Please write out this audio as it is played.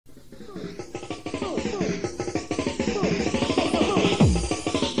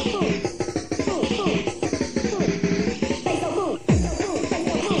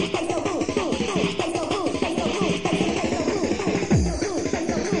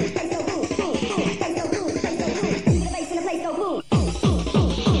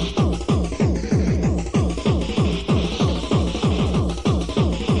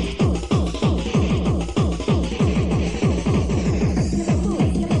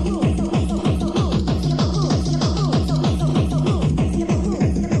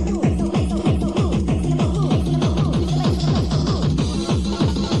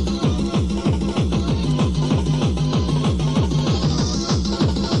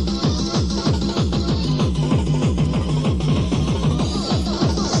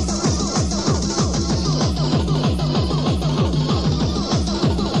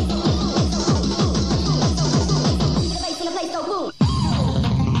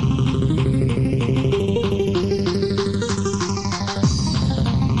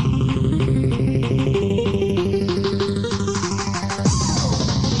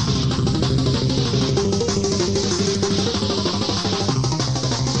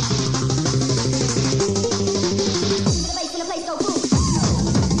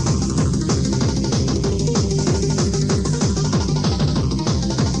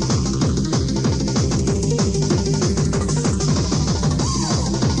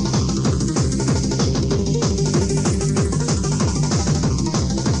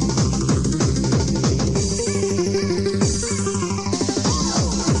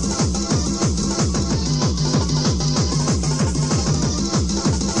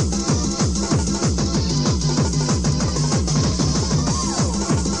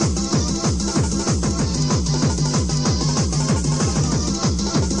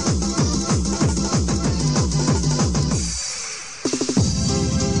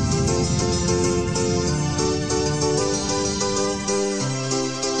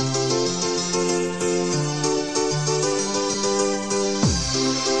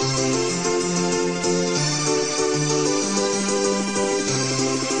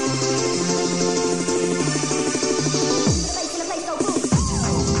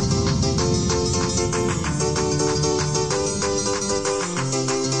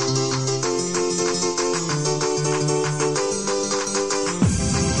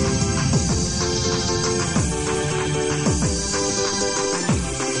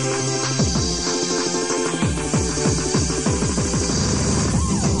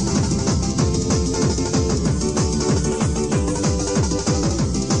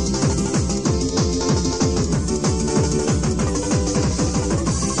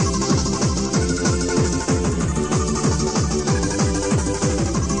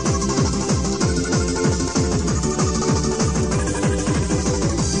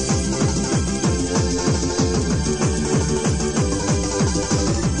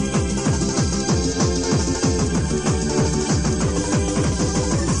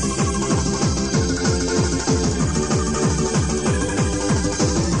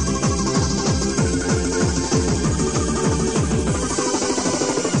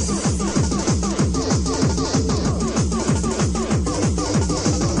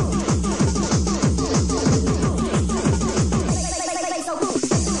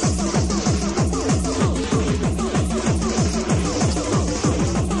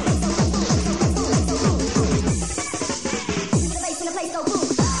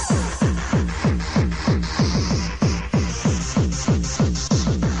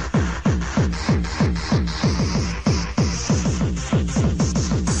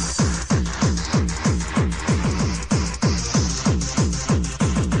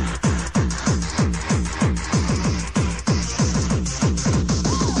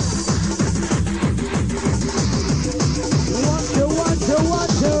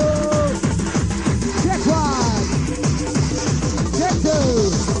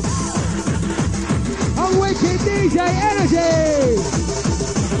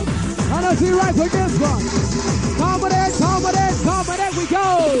right for this one. Confident, we go.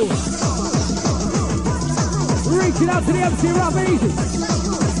 Reach it out to the MC, rough and easy.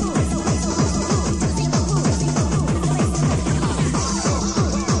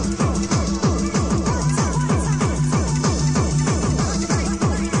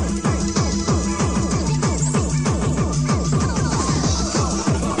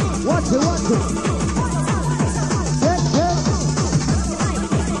 Watch it.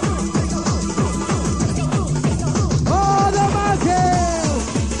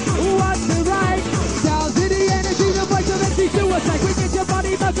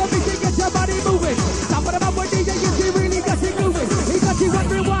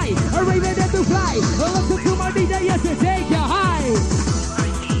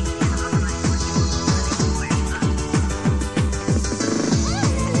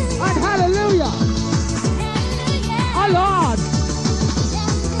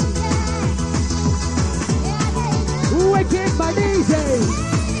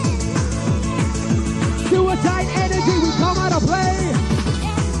 Suicide energy, we come out of play.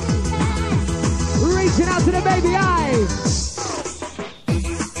 Reaching out to the baby eye.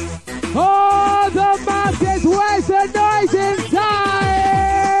 Oh, the masses, where's the noise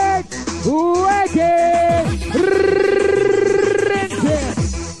inside? Wicked.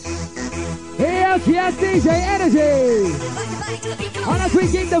 Yes, DJ energy. And as we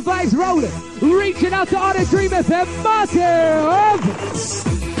keep the vibes rolling, reaching out to all the dreamers and massive.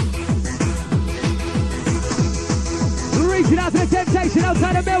 Reaching out to the temptation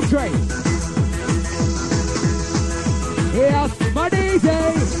outside the milk tray. Yes, my DJ.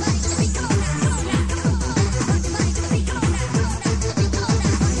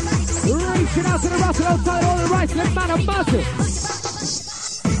 Reaching out to the Russell outside all the rice, good man of massive.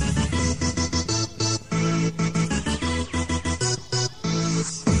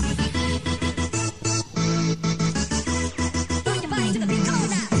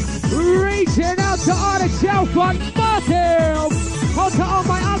 Reaching out to all the shelf on massive. Out to all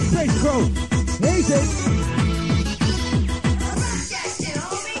my Oxbridge crew. Easy.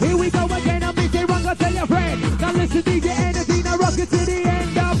 Here we go again, I'm DJ Run, go tell your friend. Now listen, DJ Energy, now rock it to the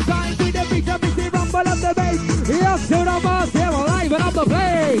end of time. With the beat, I'm the rumble of the bass. Yes, to the massive, live and up the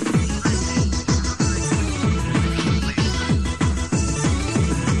place.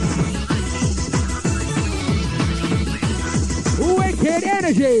 Wicked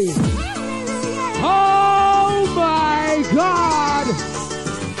energy. Oh my God.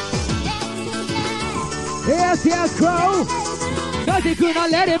 Yes, crow. Noisy crew, now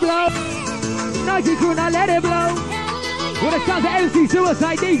let it blow. Noisy crew, now let it blow. When it comes to MC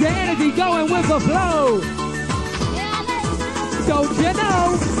Suicide, DJ Energy going with the flow. Don't you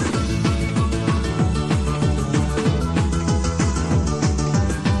know?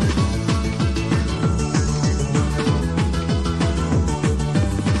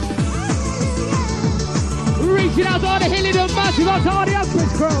 Reaching out to all the Hilly and Massive, out to all the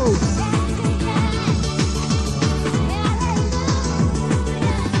Uxbridge crew.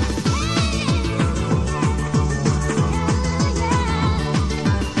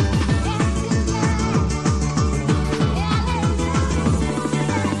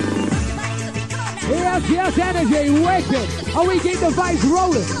 Yes, energy, wicked. And we keep the vibes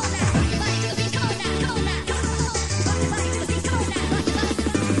rolling.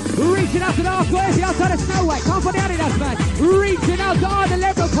 Reaching out to the halfway, outside of Snow White. Come for the Adidas man. Reaching out to all the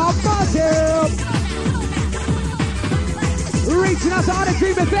leprechaun massive. Reaching out to all the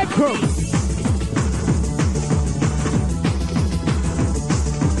Dream Event crew.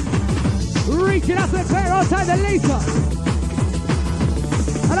 Reaching out to the Claire outside the Lisa.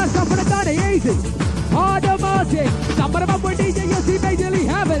 And that's up for the Donny, easy. All the Martin. Some of them up with DJ, you'll see majorly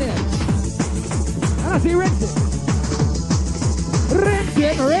having it. And I see Rinse it.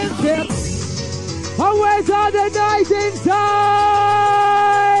 And where's all the noise inside?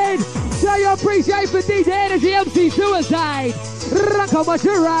 Show your appreciation for DJ Energy MC Suicide. Rock on what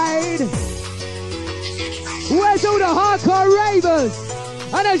you ride. Where's all the hardcore ravers?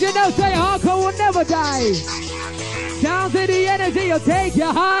 And as you know, say hardcore will never die. Sounds of the energy will take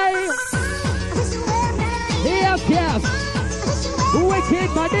you high. Yes. Wicked,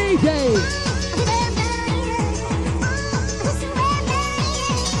 my DJ.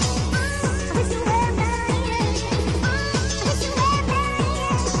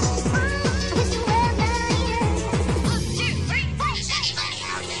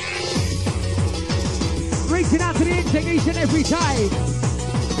 Reaching out to the instinct each and every time.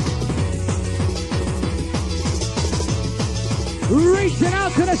 Reaching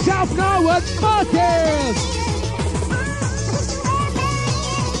out to the South Norwood Martin.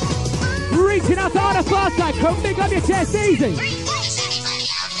 Reaching out to all the far side crew. Big on your chest, easy.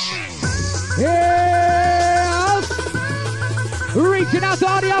 Yeah. Reaching out to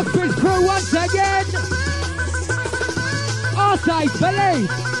all the Oxbridge crew once again. Our side, believe.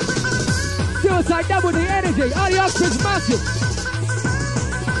 Suicide, double the energy. All the Oxbridge massive.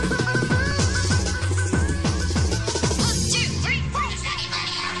 1, 2, 3, 4.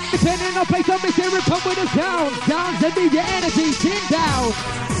 Depending on place on this here, we come with the sound. Sounds and DJ energy, team down.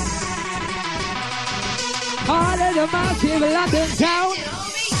 All of the massive London town.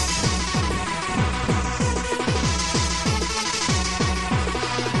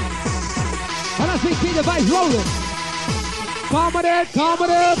 And as we see the vibes rolling. Calm it up, calm it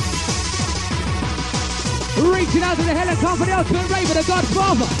up. Reaching out to the Helen Company, ultimate raver, the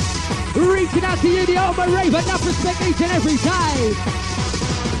Godfather. Reaching out to you, the ultimate raver, enough respect each and every time.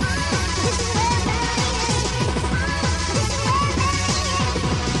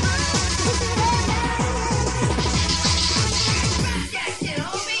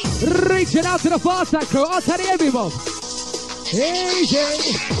 Reaching out to the far side crew, I'll tell you everyone. Easy.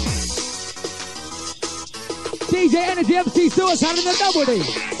 DJ Energy MC Suicide in the double D.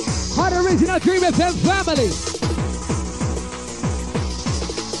 Hot original Dream FM family.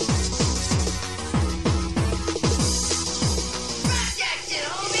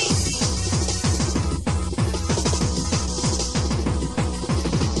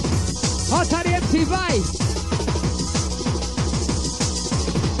 Hot Toddy MC Vice.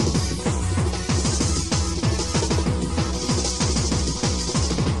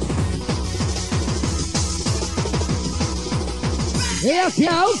 Yes,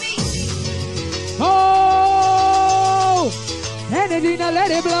 yo. Oh, energy, now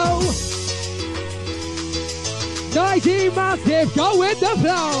let it blow. Noisy massive, go with the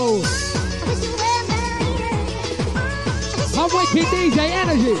flow. I'm wicked DJ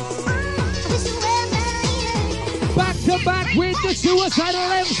energy. Back to back with the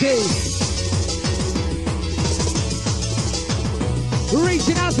suicidal MC.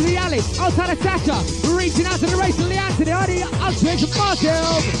 Reaching out to the Alex, outside of Sasha. Reaching out to the Rachel, the Anthony, all the Uxbridge,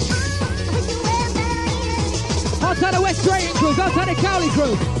 Marshall. Outside of West Drayton crews, outside of Cowley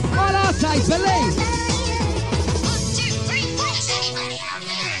crews. All our sides, believe. 1, 2, 3, 4.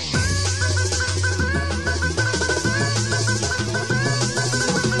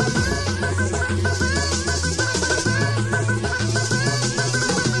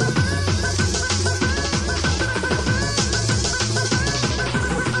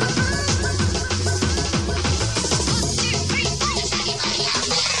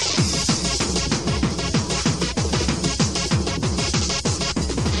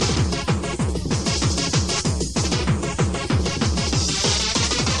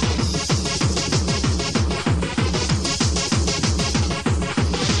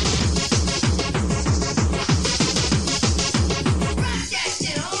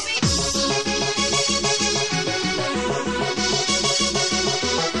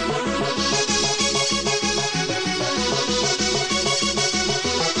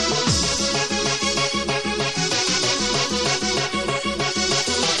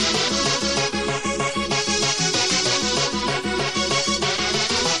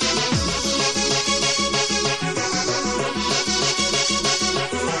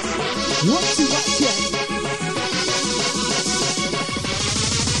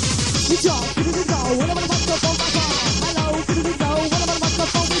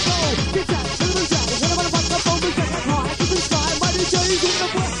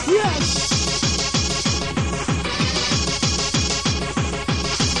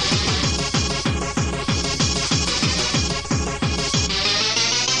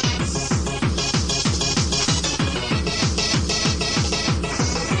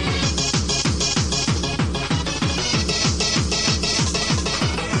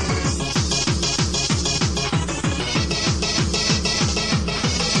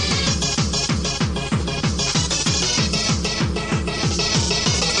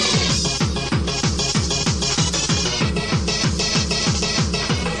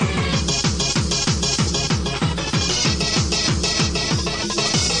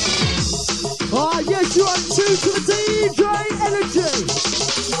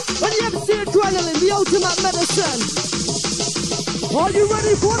 Ultimate medicine. Are you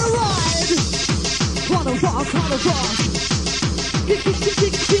ready for the ride? Wanna rock.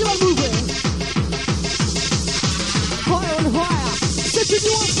 Keep on moving. Higher and higher. Setting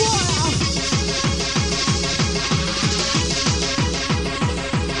you on fire.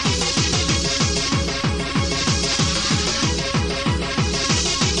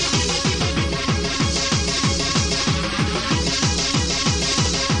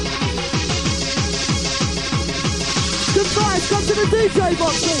 Guys, come to the DJ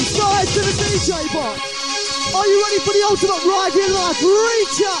box, please. Guys, to the DJ box. Are you ready for the ultimate ride in life?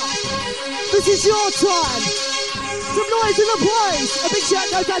 Reach up. This is your time. Some noise in the place. A big shout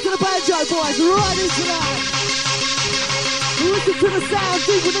goes out to the banjo boys. Right into that. Listen to the sound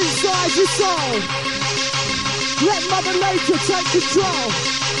deep within inside your soul. Let Mother Nature take control.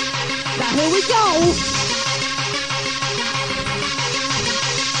 Now here we go.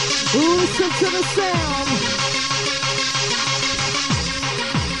 Listen to the sound.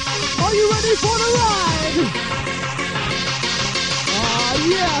 Are you ready for the ride? Ah,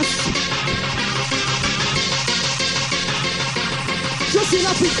 yes. Dressing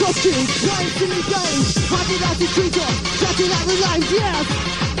up in costumes, playing silly games, hiding out the treetop, shouting out the lines, yes.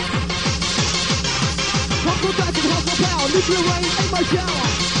 Half my back and half my power, nuclear rain in my shower.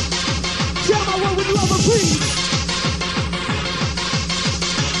 Share my world with love and peace.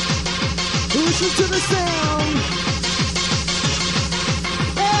 Listen to the sound.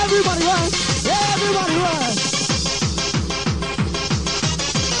 Everybody run, everybody run.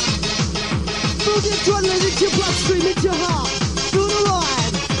 Move your adrenaline into your bloodstream, into your heart. Do the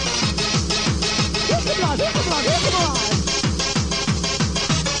ride. Hit the blood, hit the blood, hit the blood.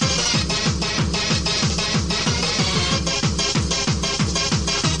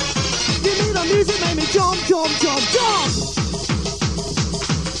 Give me the music, make me jump, jump, jump, jump.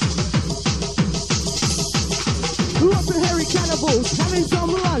 Lots of hairy cannibals having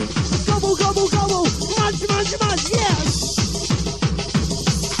some lunch. Gobble, gobble, gobble. Munch, munch, munch, yes.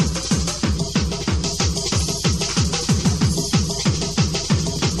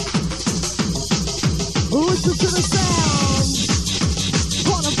 Listen to the sound.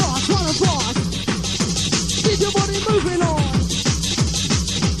 Wanna boss, wanna boss. Keep your body moving on.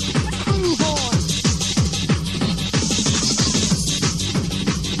 Move on.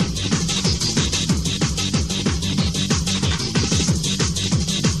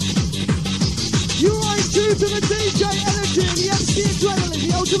 True to the DJ energy and the MC adrenaline,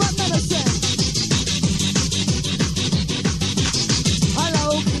 the ultimate medicine.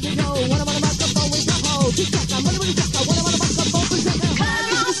 Hello, here we go. When I'm on the microphone, we go ho. Tick-tack, I'm running with the jack. When I'm on the microphone, we go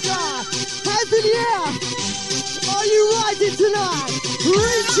hands in the sky. Hands in the air. Are you riding tonight?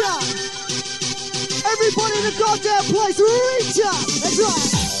 Reach up. Everybody in the goddamn place, reach up. That's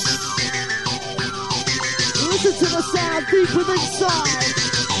right. Listen to the sound deep within inside.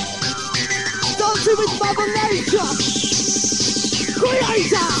 Dancing with Mother Nature,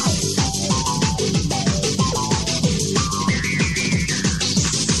 Creator.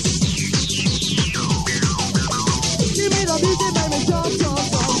 Give me the music, make me jump, jump,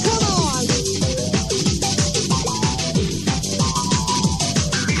 jump. Come on.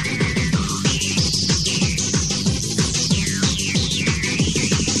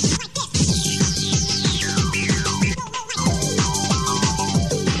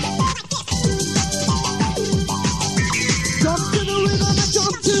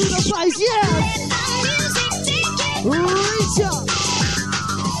 Yes! Reach up!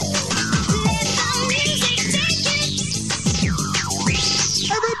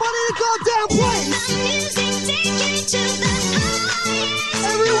 Everybody in the goddamn place!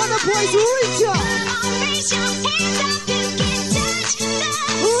 Everyone in the place, reach up!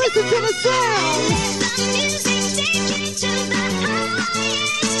 Listen to the sound!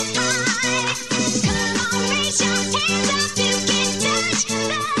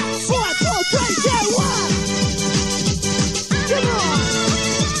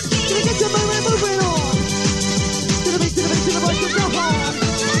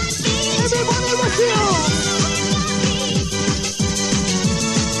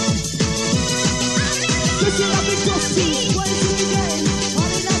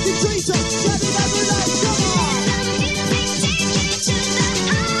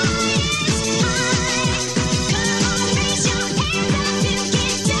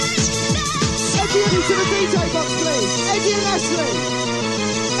 'Ashley.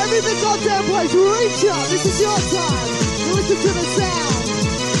 Every the goddamn place, reach up. This is your time. Listen to the sound.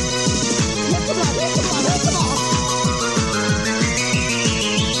 Hit the blood, hit the blood, hit the blood.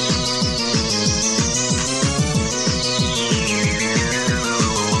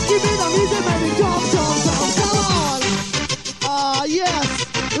 Give me the music, baby. Jump, jump, jump. Come on. Ah, yes.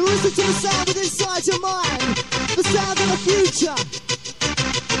 Listen to the sound within inside your mind. The sound of the future.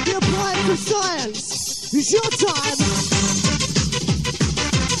 The appliance of science. It's your time.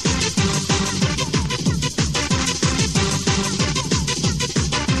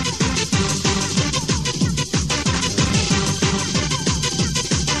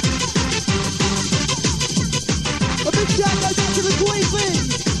 A big shout goes out to the Queen Bee.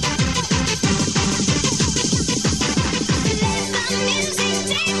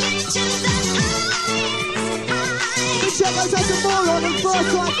 goes out to Moron and First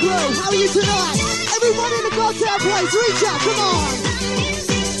Time Crew. How are you tonight? Everybody in the goddamn place, reach out, come on.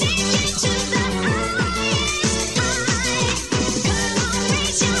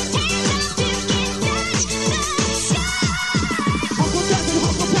 Hustle down and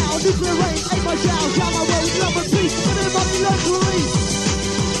hustle power, nuclear rain, ain't my down, down my road, love and peace, everybody learn to release.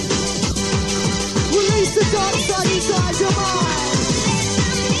 Release the dark side inside your mind.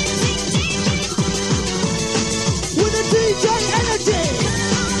 With a DJ energy.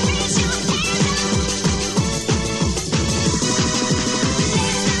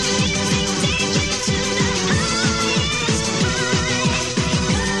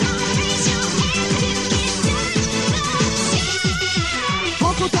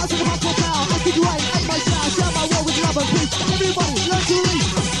 Hardcore dance and hardcore power, acid rain, ain't my sound, share my world with love and peace. Everybody learn to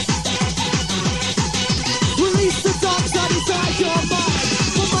release. Release the dark side inside your mind.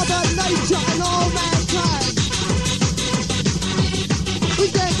 For Mother Nature and all mankind. We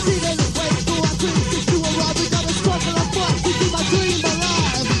can't see the wait for our dreams to arrive. We gotta struggle and fight to keep our dream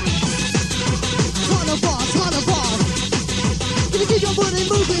alive. Ton of us. Gonna keep your body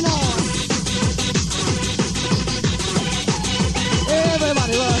moving on.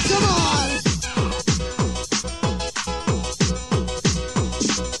 Everybody work, come on.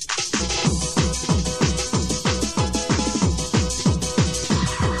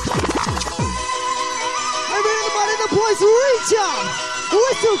 Everybody in the boys, reach up.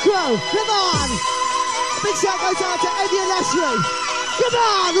 Whistle Crow, come on. Big shout goes out to Eddie and Ashley. Come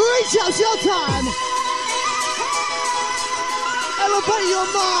on, reach up, it's your time. Elevate your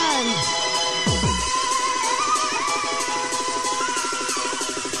mind.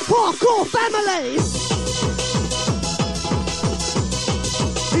 Hardcore family.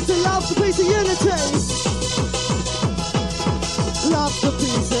 It's a love, the peace, and unity. Love, the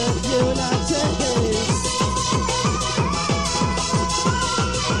peace, and unity.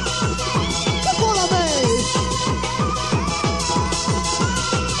 Follow me.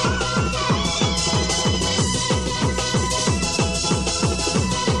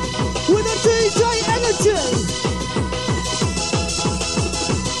 With a DJ energy.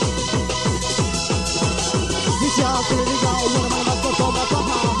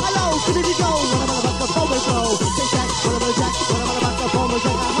 Hello, could it go?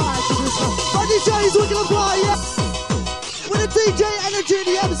 My DJs, we're gonna play, yeah. With a DJ energy and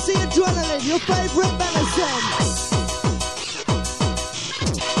the MC adrenaline, your favorite medicine.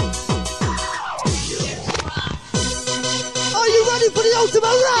 Are you ready for the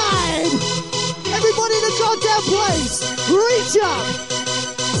ultimate ride? Everybody in the goddamn place, reach up.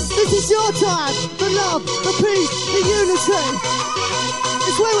 This is your time, the love, the peace, the unity.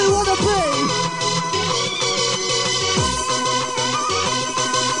 It's where we want to be.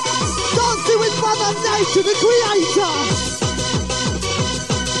 Dancing with Mother Nature, the creator.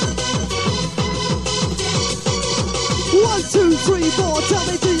 One, two, three, four, tell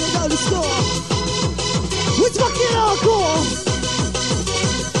me, do you know the score? It's fucking hardcore.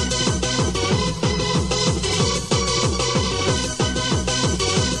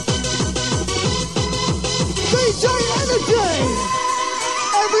 DJ energy!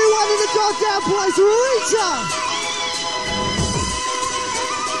 Everyone in the goddamn place, reach up!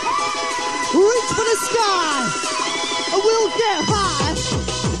 Reach for the sky, and we'll get high.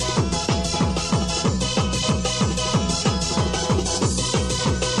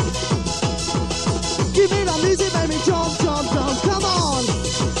 Give me the music, baby, jump, jump, jump, come on!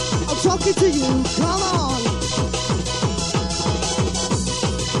 I'm talking to you, come on!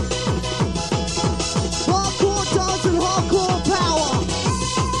 Hardcore power.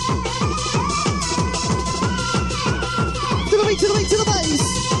 To the beat, to the beat, to the bass.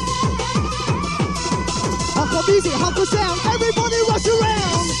 Hardcore music, hardcore sound. Everybody rush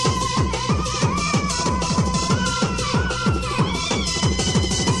around.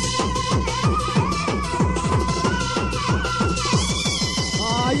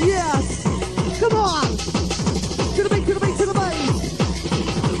 Ah, yes. Come on. To the beat, to the beat, to the bass.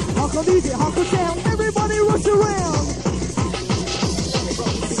 Hardcore music, hardcore sound. Everybody rush around.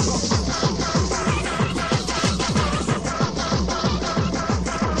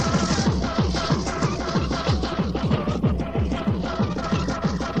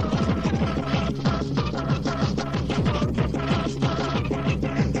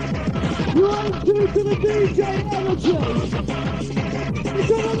 Right to the DJ energy.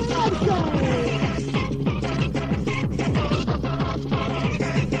 It's on the left side.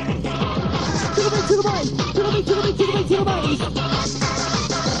 To the beat, to the bass. To the beat, to the beat, to the beat, to the bass.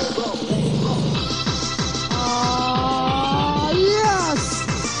 Ah, yes.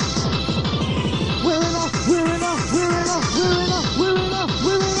 We're in a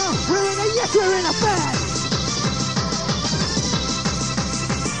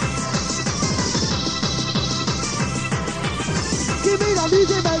give me the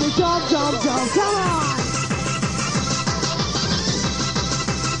music, baby. Jump, jump, jump. Come on.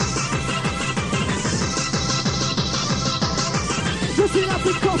 Dressing up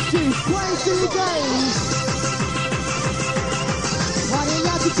in costumes, playing silly games. Running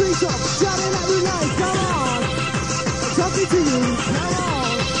out the treetops, shouting at relays. Come on. I'm talking to you. Come on.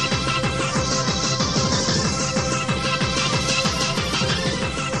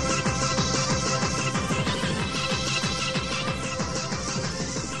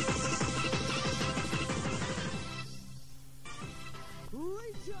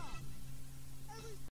 Reach up!